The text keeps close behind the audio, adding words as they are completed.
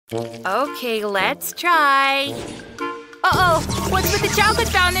Okay, let's try. Uh-oh, what's with the chocolate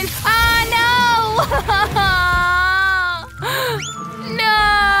fountain? Ah, no!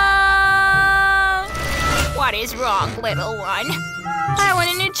 No! What is wrong, little one? I want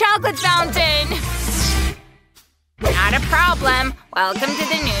a new chocolate fountain! Not a problem. Welcome to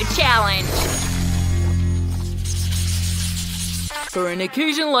the new challenge. For an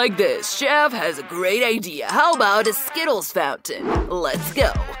occasion like this, Chef has a great idea. How about a Skittles fountain? Let's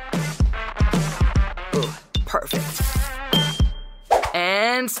go. Oh, perfect.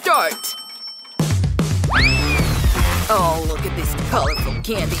 And start! Oh, look at these colorful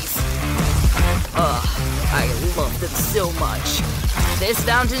candies. I love them so much. This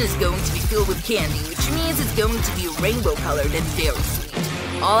fountain is going to be filled with candy, which means it's going to be rainbow-colored and very sweet.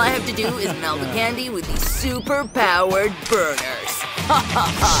 All I have to do is melt the candy with these super-powered burners. Ha ha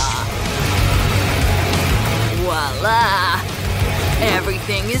ha! Voila!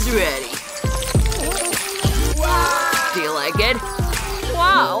 Everything is ready. Do you like it?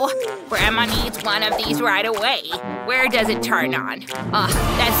 Wow! Grandma needs one of these right away. Where does it turn on?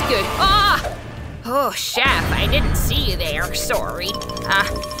 That's good. Ah! Oh, Chef, I didn't see you there. Sorry.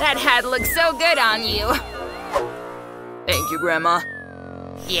 That hat looks so good on you. Thank you, Grandma.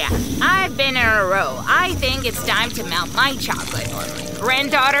 Yeah, I've been in a row. I think it's time to melt my chocolate, or my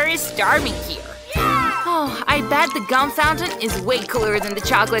granddaughter is starving here. Oh, I bet the gum fountain is way cooler than the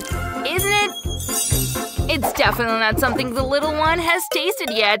chocolate, isn't it? It's definitely not something the little one has tasted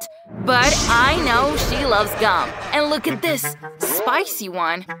yet. But I know she loves gum. And look at this, spicy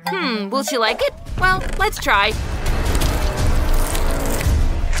one. Will she like it? Well, let's try.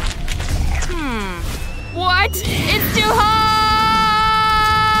 What? It's too hot!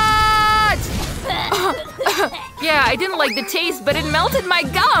 Yeah, I didn't like the taste, but it melted my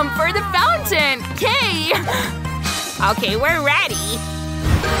gum for the fountain. Yay! Okay, we're ready.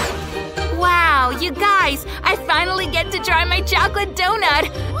 Wow, you guys! I finally get to try my chocolate donut!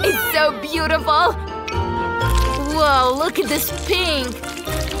 It's so beautiful! Whoa, look at this pink!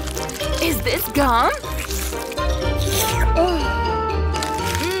 Is this gum?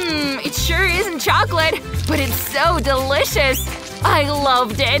 It sure isn't chocolate, but it's so delicious! I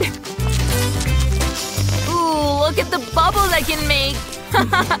loved it! Ooh, look at the bubbles I can make!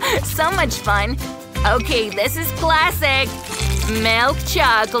 So much fun! Okay, this is classic! Milk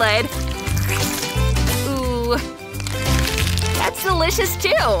chocolate! Ooh, that's delicious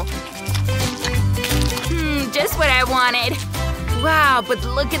too! Just what I wanted! Wow, but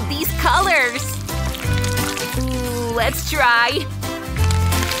look at these colors! Ooh, let's try!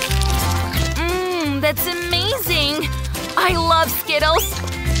 That's amazing! I love Skittles!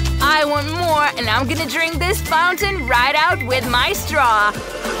 I want more, and I'm gonna drink this fountain right out with my straw!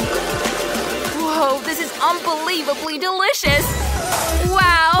 Whoa, this is unbelievably delicious!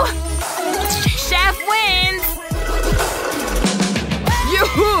 Wow! Chef wins!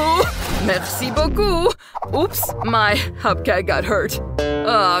 Yoo-hoo! Merci beaucoup! Oops, my hubcap got hurt.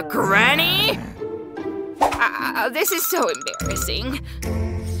 Granny? This is so embarrassing.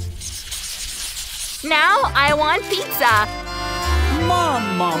 Now I want pizza!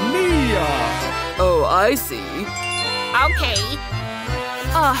 Mamma mia! Oh, I see. Okay.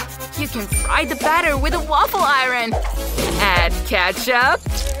 You can fry the batter with a waffle iron. Add ketchup.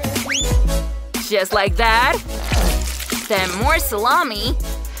 Just like that. Then more salami.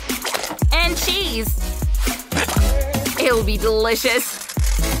 And cheese. It'll be delicious.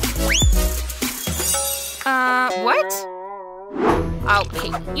 What?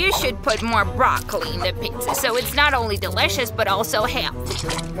 Okay, you should put more broccoli in the pizza so it's not only delicious but also healthy.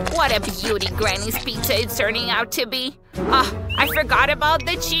 What a beauty Granny's pizza is turning out to be. I forgot about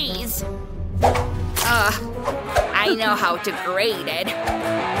the cheese. I know how to grate it.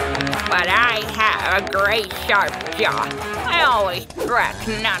 But I have a great sharp jaw. I always crack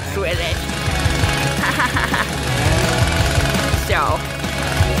nuts with it. So,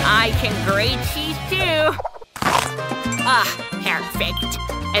 I can grate cheese too. Perfect.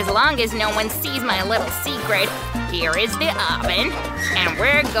 As long as no one sees my little secret, here is the oven, and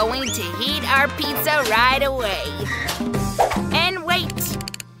we're going to heat our pizza right away. And wait.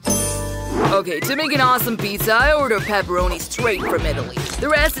 Okay, to make an awesome pizza, I order pepperoni straight from Italy. The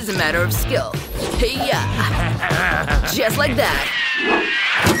rest is a matter of skill. Hey-ya! Just like that.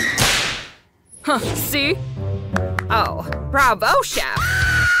 Huh, see? Oh, bravo, Chef.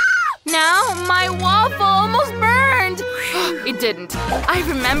 Now my waffle almost burned! It didn't. I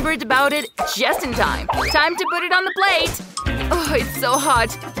remembered about it just in time. Time to put it on the plate! Oh, it's so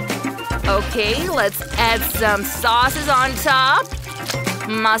hot. Okay, let's add some sauces on top.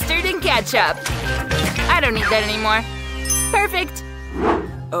 Mustard and ketchup. I don't need that anymore. Perfect.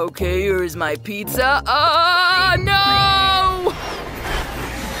 Okay, here's my pizza. Oh, no!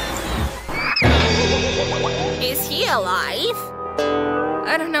 Is he alive?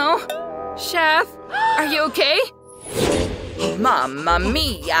 I don't know. Chef, are you okay? Mamma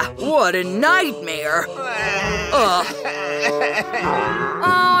mia, what a nightmare! Ugh.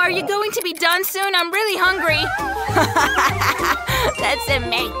 Oh, are you going to be done soon? I'm really hungry. That's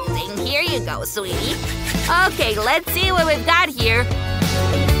amazing. Here you go, sweetie. Okay, let's see what we've got here.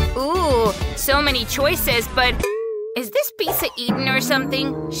 Ooh, so many choices, but is this pizza eaten or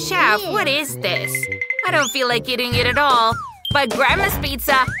something? Chef, what is this? I don't feel like eating it at all. But Grandma's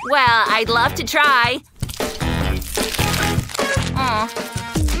pizza, well, I'd love to try. Oh,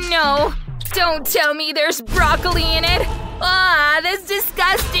 no. Don't tell me there's broccoli in it. Ah, that's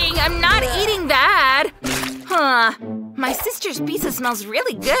disgusting. I'm not eating that. Huh. My sister's pizza smells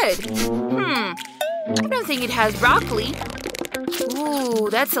really good. I don't think it has broccoli. Ooh,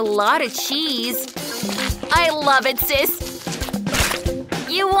 that's a lot of cheese. I love it, sis.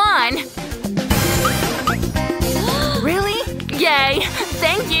 You won. Really? Yay.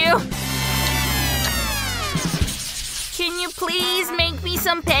 Thank you. Can you please make me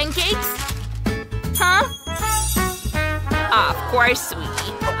some pancakes? Huh? Of course,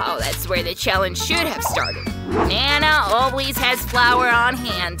 sweetie. Oh, that's where the challenge should have started. Nana always has flour on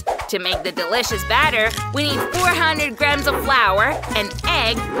hand. To make the delicious batter, we need 400 grams of flour, an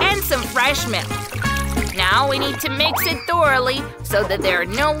egg, and some fresh milk. Now we need to mix it thoroughly so that there are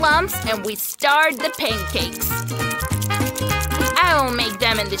no lumps and we start the pancakes. I will make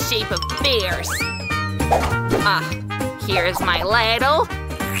them in the shape of bears. Here's my ladle.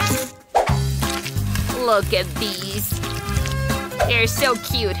 Look at these. They're so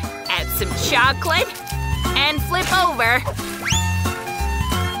cute. Add some chocolate and flip over.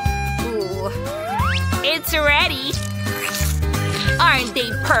 Ooh, it's ready. Aren't they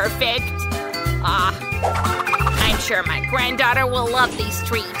perfect? I'm sure my granddaughter will love this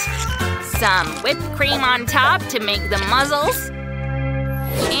treat. Some whipped cream on top to make the muzzles.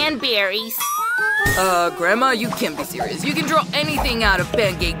 And berries. Grandma, you can't be serious. You can draw anything out of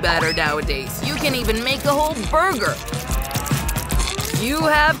pancake batter nowadays. You can even make a whole burger. You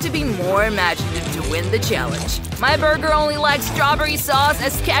have to be more imaginative to win the challenge. My burger only likes strawberry sauce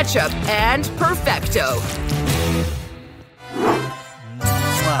as ketchup and perfecto.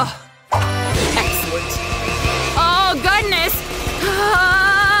 Excellent. Oh, goodness!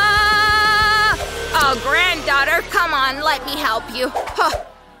 Oh, granddaughter, come on, let me help you.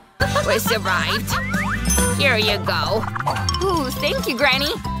 We survived. Here you go. Ooh, thank you,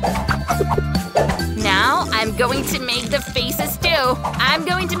 Granny. Now, I'm going to make the faces too. I'm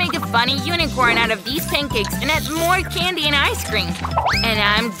going to make a funny unicorn out of these pancakes and add more candy and ice cream. And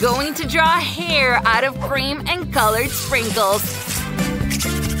I'm going to draw hair out of cream and colored sprinkles.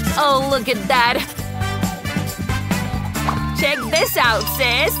 Oh, look at that. Check this out,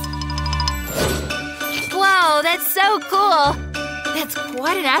 sis. Whoa, that's so cool. That's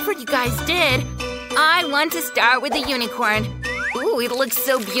quite an effort you guys did. I want to start with the unicorn. Ooh, it looks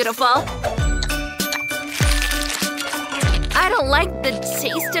so beautiful. I don't like the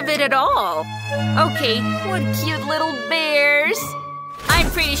taste of it at all. Okay, what cute little bears. I'm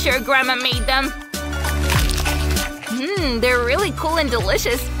pretty sure Grandma made them. They're really cool and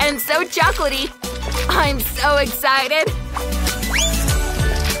delicious, and so chocolatey. I'm so excited.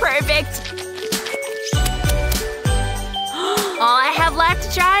 Perfect. All I have left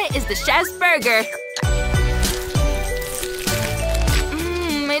to try is the chef's burger.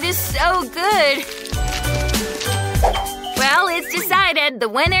 It is so good. Well, it's decided. The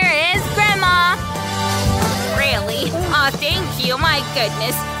winner is Grandma. Really? Oh, thank you. My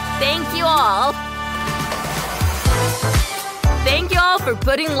goodness. Thank you all. Thank you all for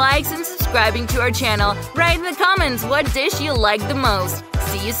putting likes and subscribing to our channel. Write in the comments what dish you like the most.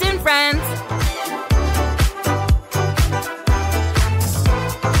 See you soon, friends!